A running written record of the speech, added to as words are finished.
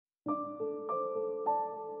Hi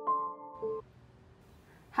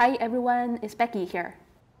everyone, it's Becky here.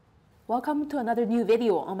 Welcome to another new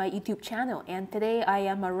video on my YouTube channel, and today I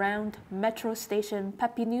am around metro station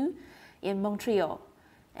Papineau in Montreal.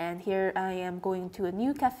 And here I am going to a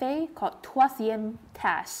new cafe called Troisieme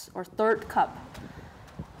Tasse, or Third Cup.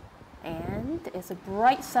 And it's a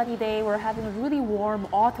bright sunny day. We're having a really warm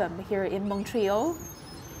autumn here in Montreal.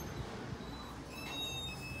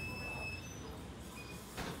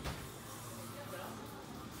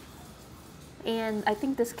 And I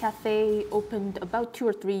think this cafe opened about 2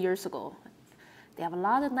 or 3 years ago. They have a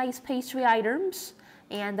lot of nice pastry items,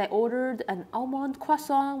 and I ordered an almond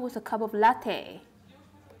croissant with a cup of latte.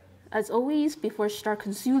 As always, before I start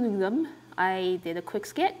consuming them, I did a quick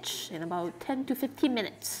sketch in about 10 to 15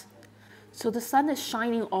 minutes. So the sun is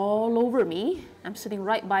shining all over me. I'm sitting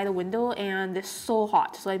right by the window and it's so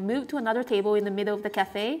hot. So I moved to another table in the middle of the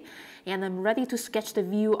cafe and I'm ready to sketch the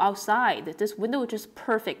view outside. This window is just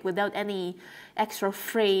perfect without any extra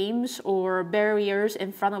frames or barriers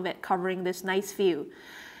in front of it covering this nice view.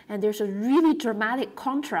 And there's a really dramatic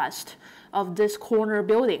contrast of this corner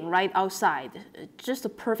building right outside. Just a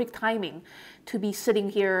perfect timing to be sitting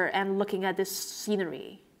here and looking at this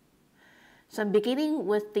scenery. So I'm beginning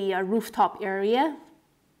with the rooftop area,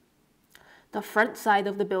 the front side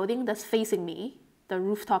of the building that's facing me, the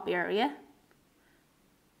rooftop area.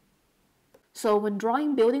 So when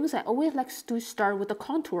drawing buildings, I always like to start with the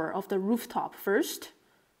contour of the rooftop first.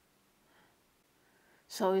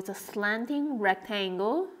 So it's a slanting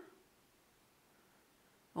rectangle,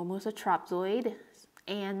 almost a trapezoid,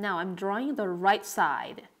 and now I'm drawing the right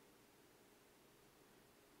side.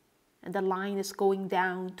 And the line is going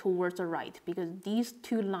down towards the right because these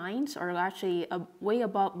two lines are actually way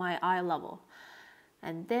above my eye level.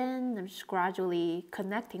 And then I'm just gradually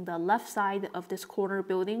connecting the left side of this corner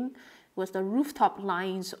building with the rooftop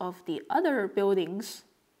lines of the other buildings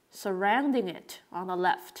surrounding it on the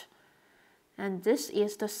left. And this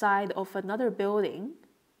is the side of another building,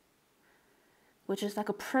 which is like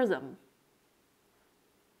a prism.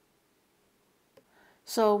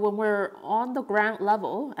 So when we're on the ground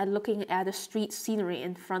level and looking at the street scenery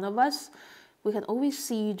in front of us, we can always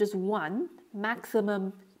see just one,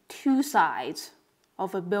 maximum 2 sides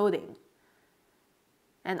of a building.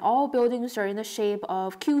 And all buildings are in the shape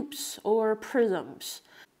of cubes or prisms.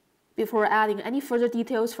 Before adding any further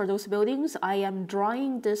details for those buildings, I am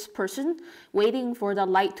drawing this person waiting for the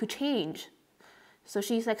light to change. So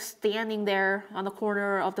she's like standing there on the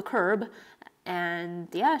corner of the curb. And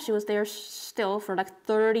yeah, she was there still for like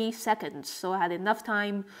 30 seconds. So I had enough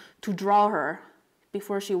time to draw her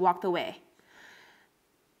before she walked away.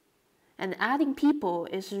 And adding people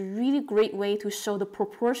is a really great way to show the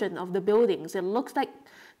proportion of the buildings. It looks like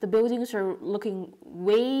the buildings are looking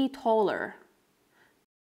way taller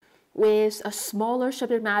with a smaller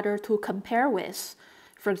subject matter to compare with.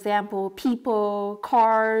 For example, people,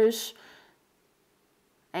 cars.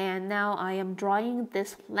 And now I am drawing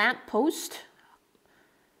this lamppost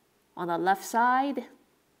on the left side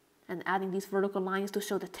and adding these vertical lines to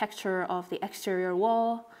show the texture of the exterior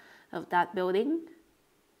wall of that building.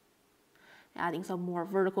 Adding some more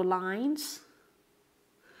vertical lines.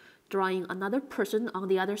 Drawing another person on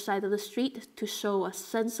the other side of the street to show a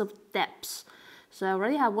sense of depth. So I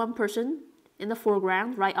already have one person in the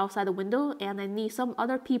foreground right outside the window, and I need some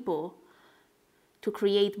other people to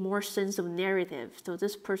create more sense of narrative. So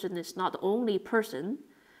this person is not the only person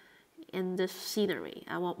in this scenery.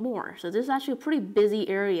 I want more. So this is actually a pretty busy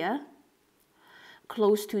area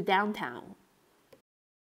close to downtown.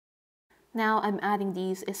 Now I'm adding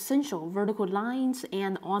these essential vertical lines,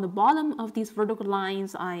 and on the bottom of these vertical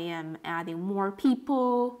lines I am adding more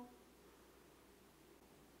people.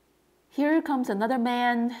 Here comes another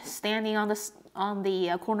man standing on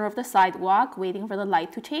the corner of the sidewalk waiting for the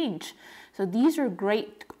light to change. So these are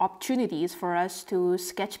great opportunities for us to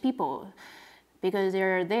sketch people because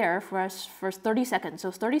they're there for us for 30 seconds.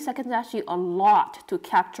 So 30 seconds is actually a lot to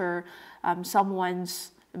capture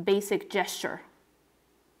someone's basic gesture.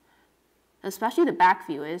 Especially the back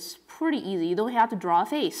view is pretty easy. You don't have to draw a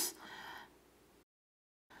face.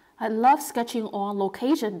 I love sketching on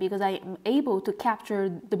location because I am able to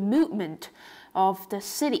capture the movement of the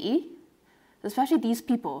city, especially these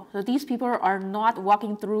people. So these people are not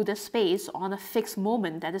walking through the space on a fixed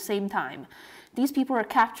moment at the same time. These people are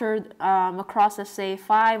captured across, let's say,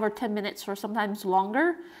 5 or 10 minutes or sometimes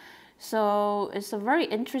longer. So it's a very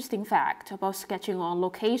interesting fact about sketching on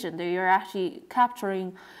location that you're actually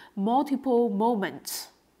capturing multiple moments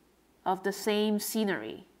of the same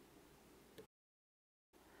scenery.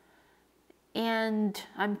 And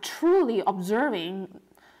I'm truly observing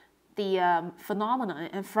the phenomenon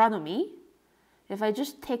in front of me. If I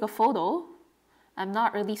just take a photo, I'm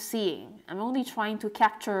not really seeing. I'm only trying to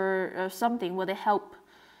capture something with the help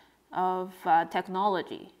of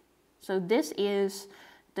technology. So this is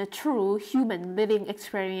the true human living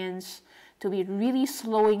experience, to be really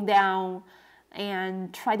slowing down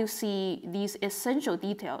and try to see these essential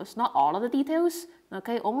details, not all of the details,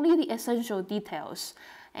 okay, only the essential details,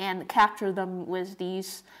 and capture them with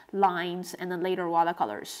these lines and then later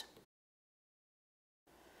watercolors.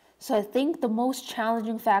 So I think the most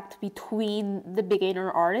challenging fact between the beginner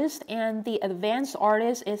artist and the advanced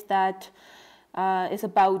artist is that it's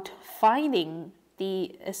about finding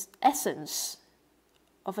the essence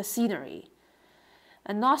of a scenery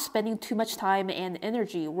and not spending too much time and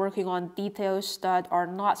energy working on details that are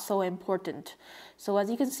not so important. So as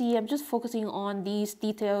you can see, I'm just focusing on these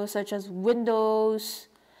details such as windows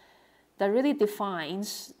that really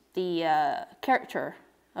defines the character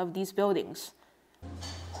of these buildings.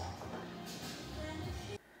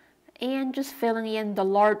 And just filling in the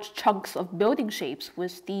large chunks of building shapes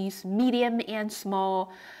with these medium and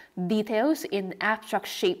small details in abstract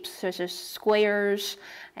shapes such as squares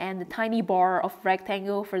and the tiny bar of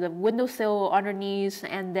rectangle for the windowsill underneath,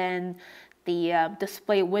 and then the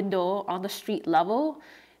display window on the street level,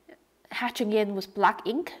 hatching in with black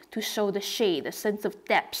ink to show the shade, the sense of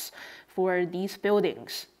depth for these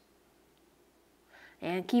buildings.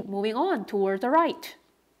 And keep moving on toward the right,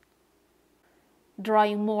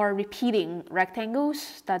 drawing more repeating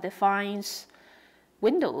rectangles that defines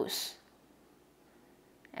windows,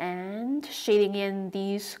 and shading in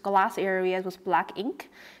these glass areas with black ink,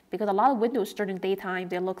 because a lot of windows during daytime,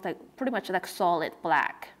 they look like pretty much like solid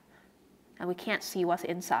black and we can't see what's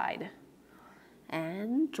inside.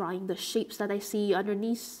 And drawing the shapes that I see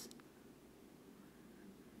underneath.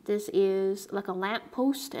 This is like a lamp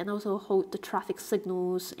post and also hold the traffic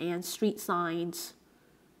signals and street signs.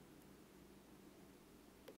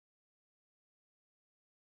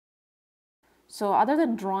 So other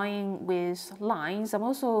than drawing with lines, I'm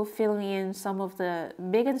also filling in some of the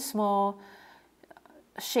big and small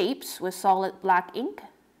shapes with solid black ink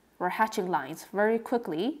or hatching lines very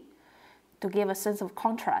quickly to give a sense of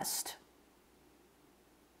contrast.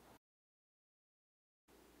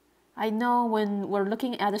 I know when we're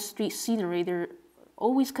looking at a street scenery, there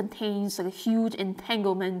always contains like a huge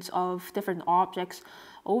entanglement of different objects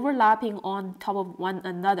overlapping on top of one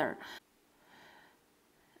another.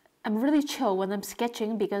 I'm really chill when I'm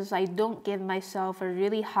sketching because I don't give myself a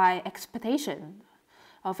really high expectation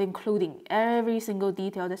of including every single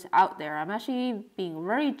detail that's out there. I'm actually being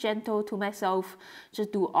very gentle to myself,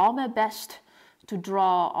 just do all my best to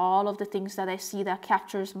draw all of the things that I see that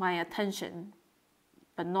captures my attention,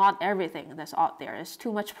 but not everything that's out there. It's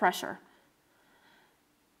too much pressure.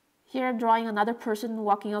 Here I'm drawing another person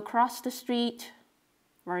walking across the street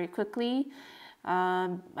very quickly.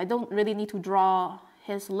 I don't really need to draw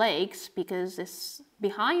his legs because it's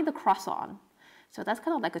behind the croissant. So that's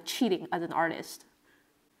kind of like a cheating as an artist.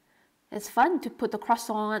 It's fun to put the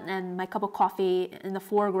croissant and my cup of coffee in the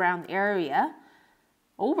foreground area,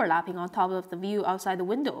 overlapping on top of the view outside the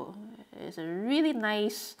window. It's a really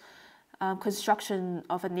nice construction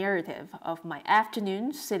of a narrative of my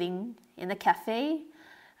afternoon sitting in a cafe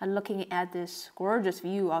and looking at this gorgeous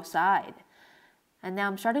view outside. And now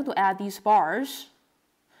I'm starting to add these bars.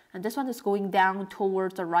 And this one is going down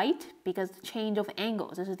towards the right because the change of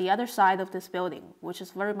angles. This is the other side of this building, which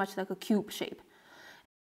is very much like a cube shape.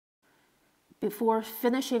 Before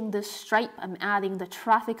finishing this stripe, I'm adding the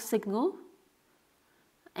traffic signal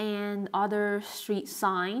and other street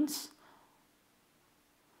signs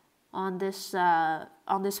on this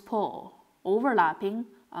pole, overlapping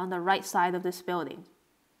on the right side of this building.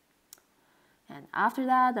 And after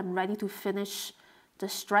that, I'm ready to finish the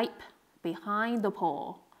stripe behind the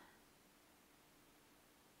pole.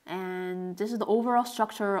 And this is the overall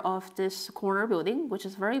structure of this corner building, which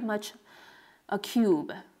is very much a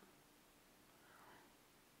cube.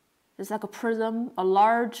 It's like a prism, a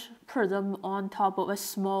large prism on top of a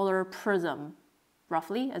smaller prism,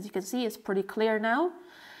 roughly. As you can see, it's pretty clear now.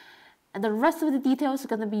 And the rest of the details are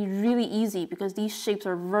going to be really easy because these shapes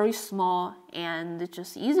are very small and it's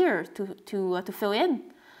just easier to fill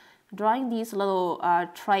in. Drawing these little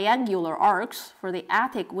triangular arcs for the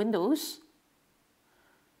attic windows.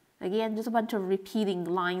 Again, just a bunch of repeating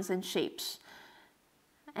lines and shapes.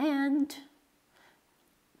 And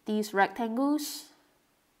these rectangles,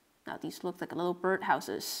 now these look like little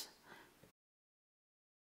birdhouses.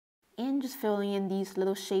 And just filling in these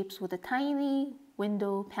little shapes with the tiny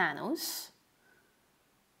window panels.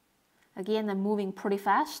 Again, I'm moving pretty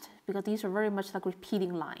fast because these are very much like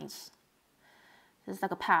repeating lines. This is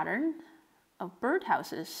like a pattern of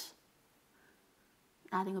birdhouses.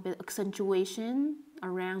 Adding a bit of accentuation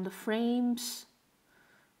around the frames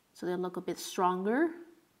so they look a bit stronger.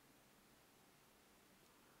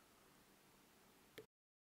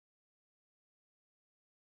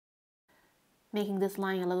 Making this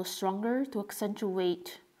line a little stronger to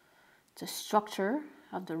accentuate the structure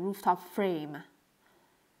of the rooftop frame.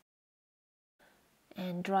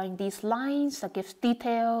 And drawing these lines that gives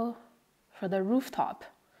detail for the rooftop.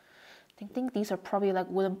 I think these are probably like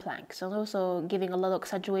wooden planks, and also giving a little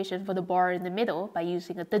accentuation for the bar in the middle by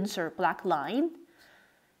using a denser black line.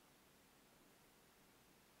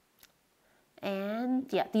 And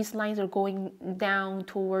yeah, these lines are going down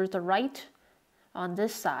towards the right on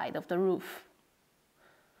this side of the roof.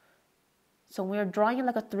 So when we're drawing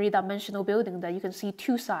like a three-dimensional building that you can see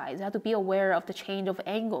two sides, you have to be aware of the change of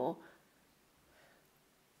angle.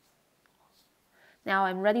 Now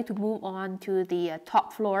I'm ready to move on to the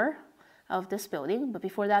top floor of this building, but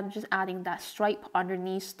before that I'm just adding that stripe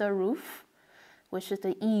underneath the roof, which is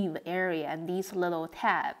the eave area, and these little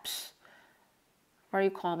tabs. Very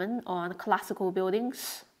common on classical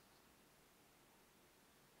buildings.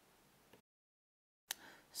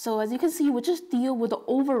 So as you can see, we just deal with the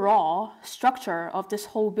overall structure of this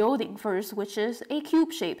whole building first, which is a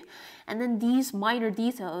cube shape. And then these minor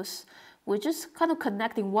details, we're just kind of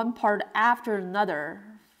connecting one part after another,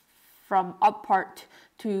 from up part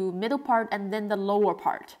to middle part and then the lower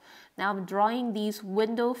part. Now I'm drawing these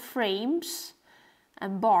window frames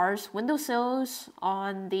and bars, windowsills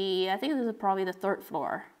on the, I think this is probably the third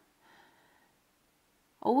floor.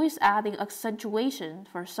 Always adding accentuation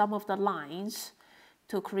for some of the lines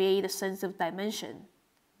to create a sense of dimension.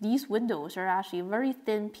 These windows are actually very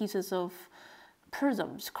thin pieces of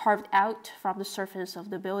prisms carved out from the surface of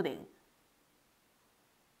the building.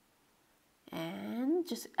 And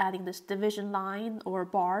just adding this division line or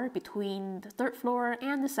bar between the third floor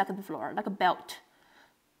and the second floor, like a belt.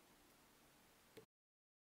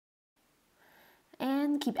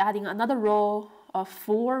 And keep adding another row of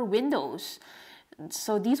 4 windows.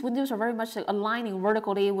 So these windows are very much like aligning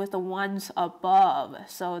vertically with the ones above.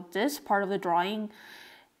 So this part of the drawing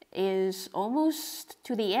is almost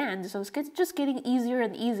to the end. So it's just getting easier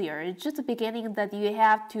and easier. It's just the beginning that you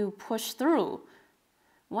have to push through.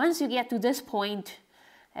 Once you get to this point,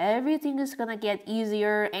 everything is gonna get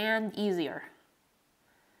easier and easier.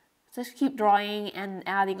 Just keep drawing and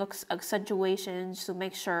adding accentuations to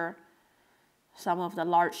make sure some of the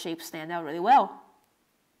large shapes stand out really well.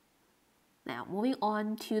 Now, moving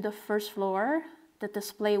on to the first floor, the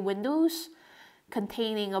display windows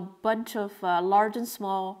containing a bunch of large and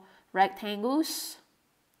small rectangles.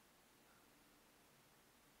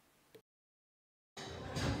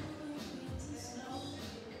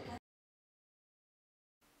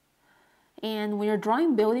 And when you're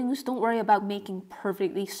drawing buildings, don't worry about making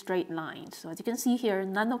perfectly straight lines. So as you can see here,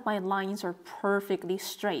 none of my lines are perfectly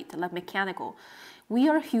straight, like mechanical. We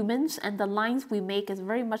are humans, and the lines we make is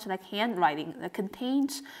very much like handwriting that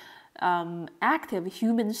contains active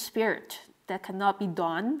human spirit that cannot be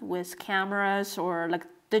done with cameras or like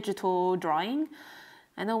digital drawing.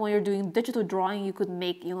 I know when you're doing digital drawing, you could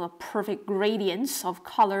make perfect gradients of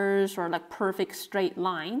colors or like perfect straight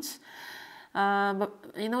lines. But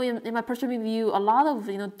in my personal view, a lot of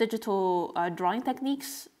digital drawing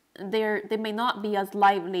techniques, they may not be as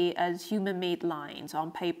lively as human-made lines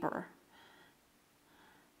on paper.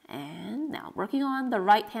 And now working on the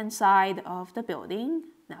right-hand side of the building.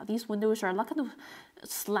 Now these windows are like kind of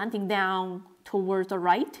slanting down towards the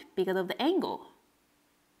right because of the angle.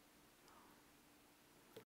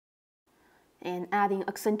 And adding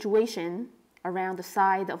accentuation around the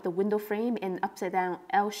side of the window frame in upside-down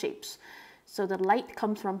L shapes. So the light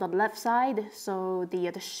comes from the left side, so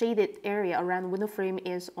the shaded area around the window frame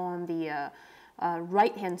is on the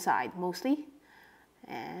right-hand side mostly.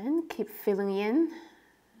 And keep filling in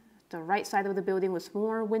the right side of the building with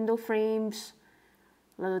more window frames,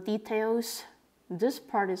 little details. This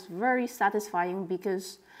part is very satisfying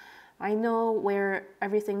because I know where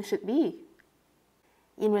everything should be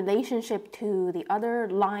in relationship to the other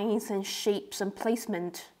lines and shapes and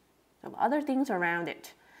placement of other things around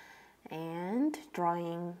it. And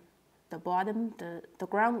drawing the bottom, the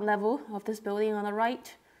ground level of this building on the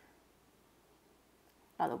right.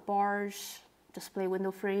 A lot of bars, display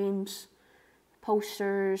window frames,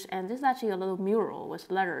 posters, and this is actually a little mural with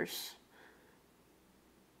letters.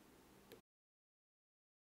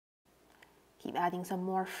 Keep adding some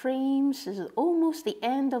more frames. This is almost the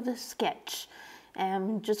end of the sketch.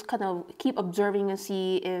 And just kind of keep observing and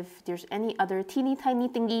see if there's any other teeny tiny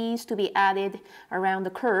thingies to be added around the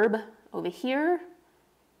curb over here.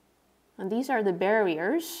 And these are the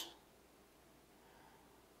barriers.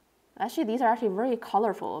 Actually, these are actually very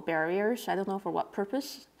colorful barriers. I don't know for what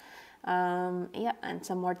purpose. Yeah, and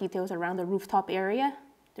some more details around the rooftop area.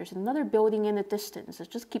 There's another building in the distance. So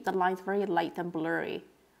just keep the lines very light and blurry.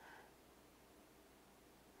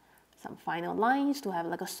 Some final lines to have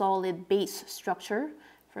like a solid base structure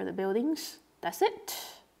for the buildings. That's it.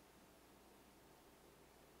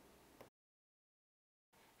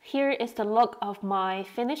 Here is the look of my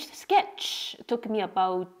finished sketch. It took me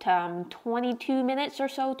about 22 minutes or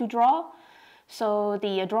so to draw. So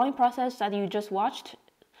the drawing process that you just watched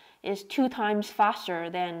is 2 times faster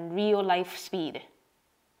than real life speed.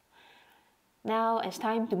 Now it's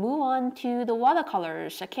time to move on to the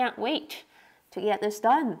watercolors. I can't wait to get this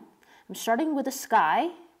done. I'm starting with the sky,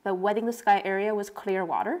 but wetting the sky area with clear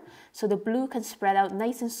water so the blue can spread out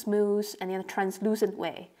nice and smooth and in a translucent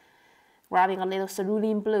way. Grabbing a little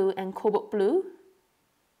cerulean blue and cobalt blue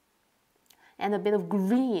and a bit of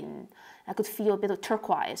green. I could feel a bit of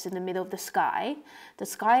turquoise in the middle of the sky. The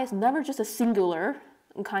sky is never just a singular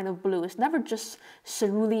kind of blue. It's never just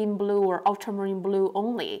cerulean blue or ultramarine blue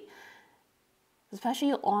only,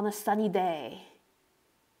 especially on a sunny day.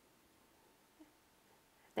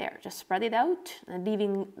 There, just spread it out and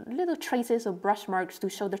leaving little traces of brush marks to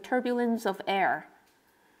show the turbulence of air.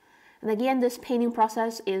 And again, this painting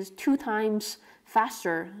process is 2 times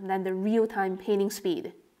faster than the real-time painting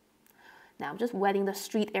speed. Now I'm just wetting the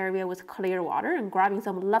street area with clear water and grabbing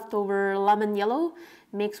some leftover lemon yellow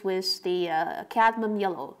mixed with the cadmium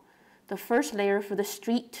yellow. The first layer for the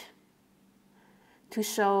street to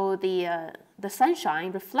show the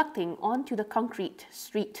sunshine reflecting onto the concrete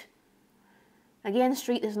street. Again,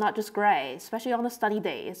 street is not just gray, especially on a sunny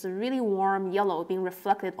day. It's a really warm yellow being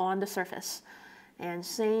reflected on the surface. And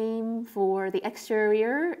same for the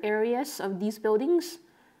exterior areas of these buildings.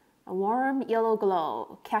 A warm yellow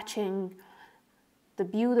glow catching the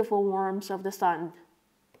beautiful warmth of the sun.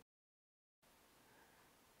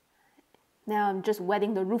 Now I'm just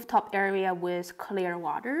wetting the rooftop area with clear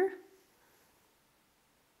water.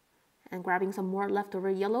 And grabbing some more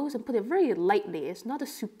leftover yellows and put it very lightly. It's not a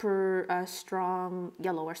super strong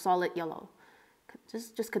yellow or solid yellow.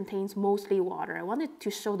 Just contains mostly water. I wanted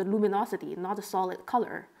to show the luminosity, not a solid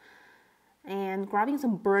color. And grabbing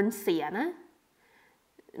some burnt sienna,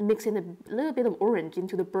 mixing a little bit of orange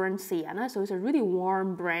into the burnt sienna, so it's a really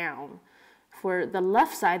warm brown. For the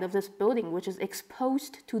left side of this building, which is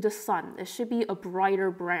exposed to the sun, it should be a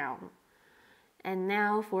brighter brown. And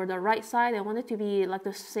now for the right side, I want it to be like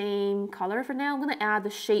the same color for now. I'm going to add the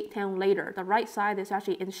shade tone later. The right side is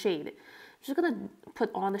actually in shade. I'm just going to put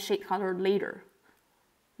on the shade color later.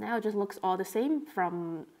 Now it just looks all the same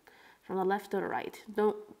from the left to the right.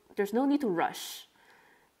 There's no need to rush.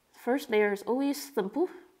 First layer is always simple.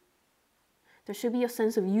 There should be a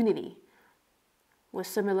sense of unity with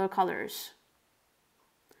similar colors.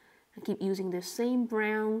 I keep using the same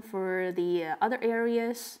brown for the other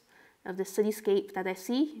areas of the cityscape that I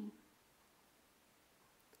see.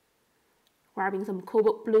 Grabbing some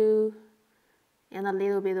cobalt blue and a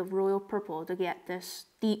little bit of royal purple to get this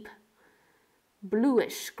deep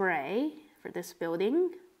bluish gray for this building.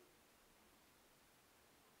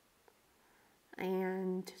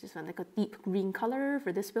 And just like a deep green color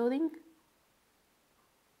for this building.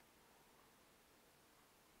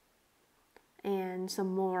 And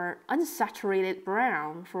some more unsaturated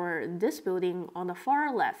brown for this building on the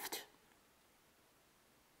far left.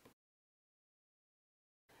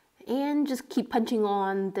 And just keep punching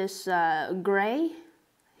on this gray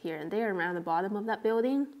here and there around the bottom of that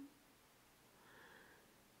building.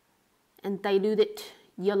 And diluted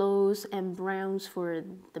yellows and browns for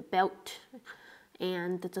the belt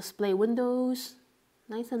and the display windows,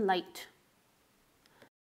 nice and light.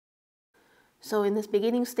 So in this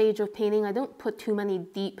beginning stage of painting, I don't put too many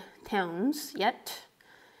deep tones yet.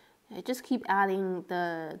 I just keep adding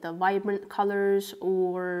the vibrant colors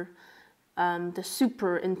or the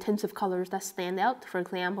super intensive colors that stand out. For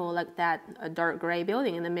example, like that dark gray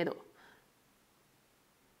building in the middle.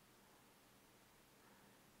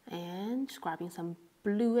 And just grabbing some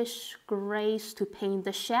bluish grays to paint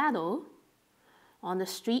the shadow on the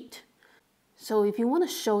street. So if you want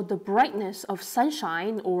to show the brightness of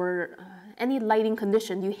sunshine or any lighting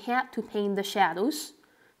condition, you have to paint the shadows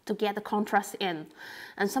to get the contrast in.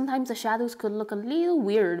 And sometimes the shadows could look a little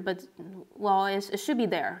weird, but well, it should be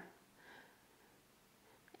there.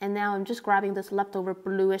 And now I'm just grabbing this leftover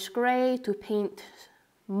bluish gray to paint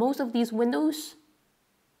most of these windows.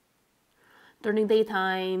 During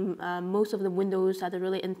daytime, most of the windows had a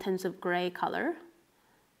really intensive gray color.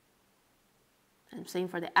 And same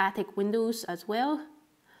for the attic windows as well.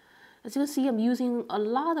 As you can see, I'm using a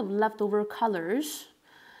lot of leftover colors.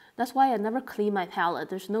 That's why I never clean my palette.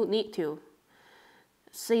 There's no need to.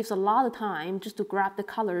 It saves a lot of time just to grab the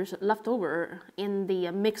colors left over in the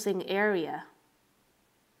mixing area.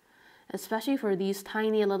 Especially for these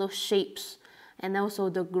tiny little shapes and also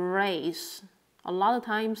the grays. A lot of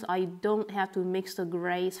times I don't have to mix the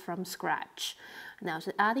grays from scratch. Now,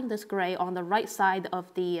 so adding this gray on the right side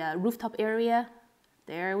of the rooftop area.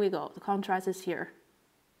 There we go, the contrast is here.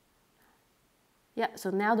 Yeah, so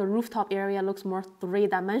now the rooftop area looks more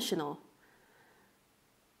three-dimensional.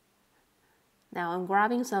 Now I'm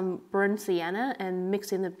grabbing some burnt sienna and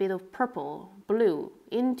mixing a bit of purple, blue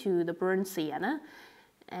into the burnt sienna.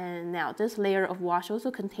 And now this layer of wash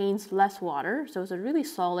also contains less water, so it's a really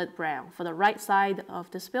solid brown for the right side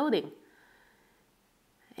of this building.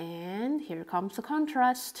 And here comes the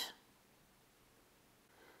contrast.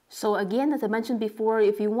 So again, as I mentioned before,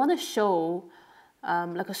 if you want to show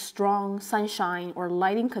like a strong sunshine or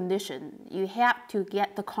lighting condition, you have to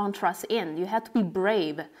get the contrast in. You have to be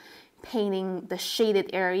brave painting the shaded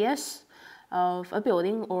areas of a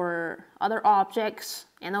building or other objects,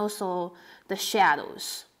 and also the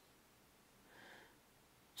shadows.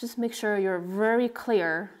 Just make sure you're very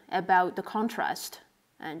clear about the contrast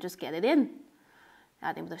and just get it in.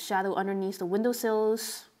 Adding the shadow underneath the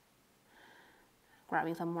windowsills,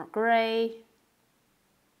 grabbing some more gray.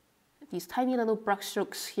 These tiny little brush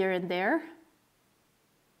strokes here and there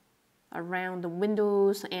around the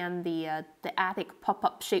windows and the attic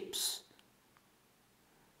pop-up shapes.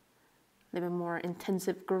 A little bit more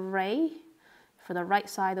intensive gray for the right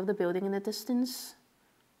side of the building in the distance.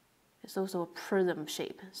 It's also a prism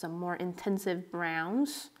shape, some more intensive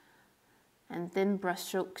browns and thin brush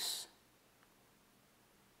strokes.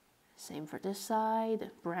 Same for this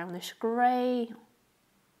side, brownish gray.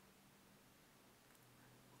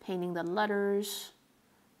 Painting the letters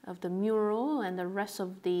of the mural, and the rest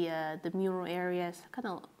of the mural area is kind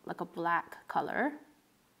of like a black color.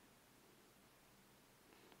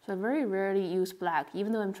 So I very rarely use black,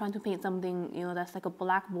 even though I'm trying to paint something, you know, that's like a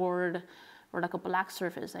blackboard or like a black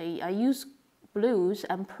surface. I use blues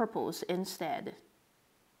and purples instead.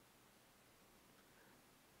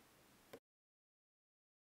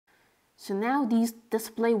 So now these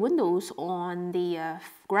display windows on the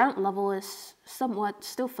ground level is somewhat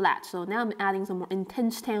still flat. So now I'm adding some more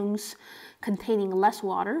intense tones containing less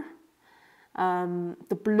water.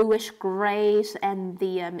 The bluish grays and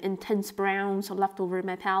the intense browns are left over in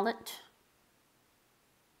my palette.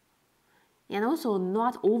 And also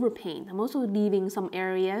not overpaint. I'm also leaving some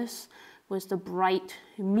areas with the bright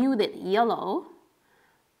muted yellow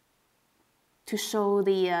to show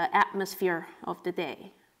the atmosphere of the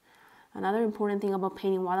day. Another important thing about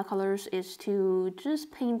painting watercolors is to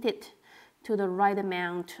just paint it to the right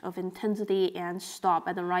amount of intensity and stop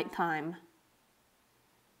at the right time.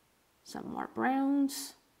 Some more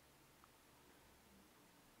browns.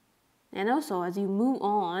 And also, as you move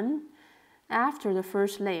on, after the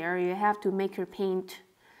first layer, you have to make your paint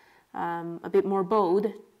a bit more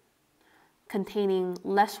bold, containing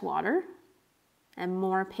less water and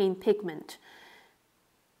more paint pigment.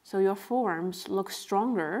 So your forms look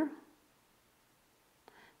stronger.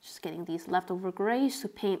 Just getting these leftover grays to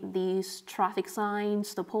paint these traffic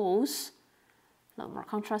signs, the poles. A little more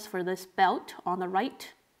contrast for this belt on the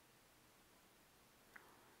right.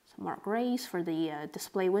 Some more grays for the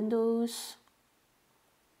display windows.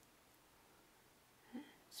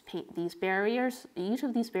 Let's paint these barriers. Each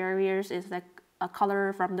of these barriers is like a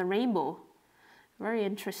color from the rainbow. Very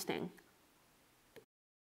interesting.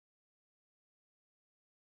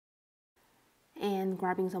 And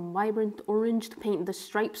grabbing some vibrant orange to paint the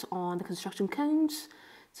stripes on the construction cones.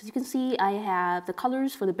 So you can see I have the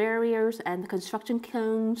colors for the barriers and the construction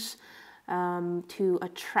cones to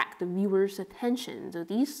attract the viewer's attention. So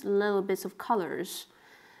these little bits of colors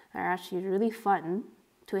are actually really fun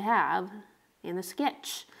to have in a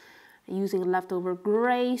sketch. Using leftover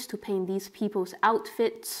grays to paint these people's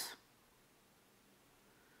outfits.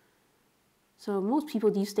 So most people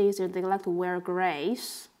these days, they like to wear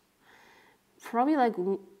grays. Probably like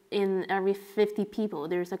in every 50 people,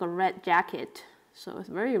 there's like a red jacket. So it's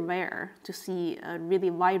very rare to see a really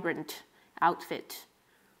vibrant outfit.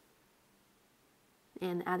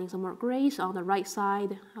 And adding some more grays on the right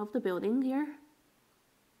side of the building here.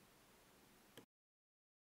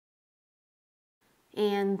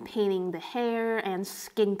 And painting the hair and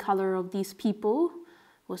skin color of these people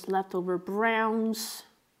with leftover browns.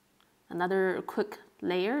 Another quick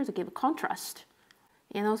layer to give a contrast.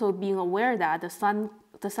 And also being aware that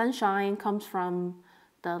the sunshine comes from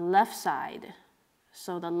the left side.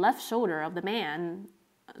 So the left shoulder of the man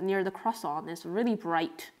near the croissant is really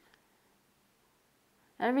bright.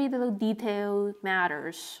 Every little detail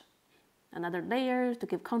matters. Another layer to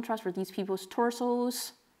give contrast for these people's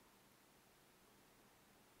torsos.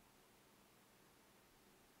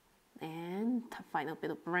 And final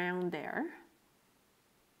bit of brown there.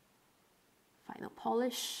 Final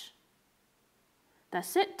polish.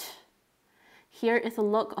 That's it. Here is a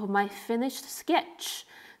look of my finished sketch.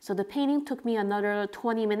 So the painting took me another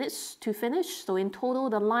 20 minutes to finish. So in total,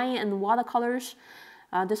 the line and watercolors,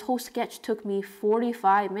 this whole sketch took me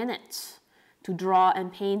 45 minutes to draw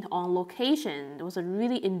and paint on location. It was a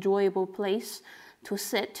really enjoyable place to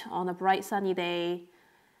sit on a bright sunny day.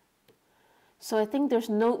 So I think there's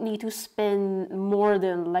no need to spend more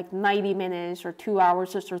than like 90 minutes or 2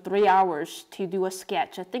 hours or 3 hours to do a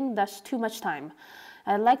sketch. I think that's too much time.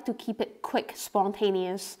 I like to keep it quick,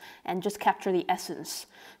 spontaneous, and just capture the essence.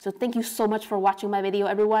 So thank you so much for watching my video,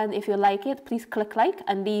 everyone. If you like it, please click like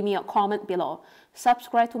and leave me a comment below.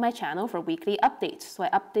 Subscribe to my channel for weekly updates. So I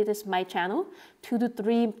update my channel 2 to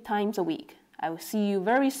 3 times a week. I will see you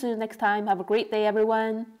very soon next time. Have a great day,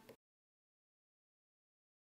 everyone.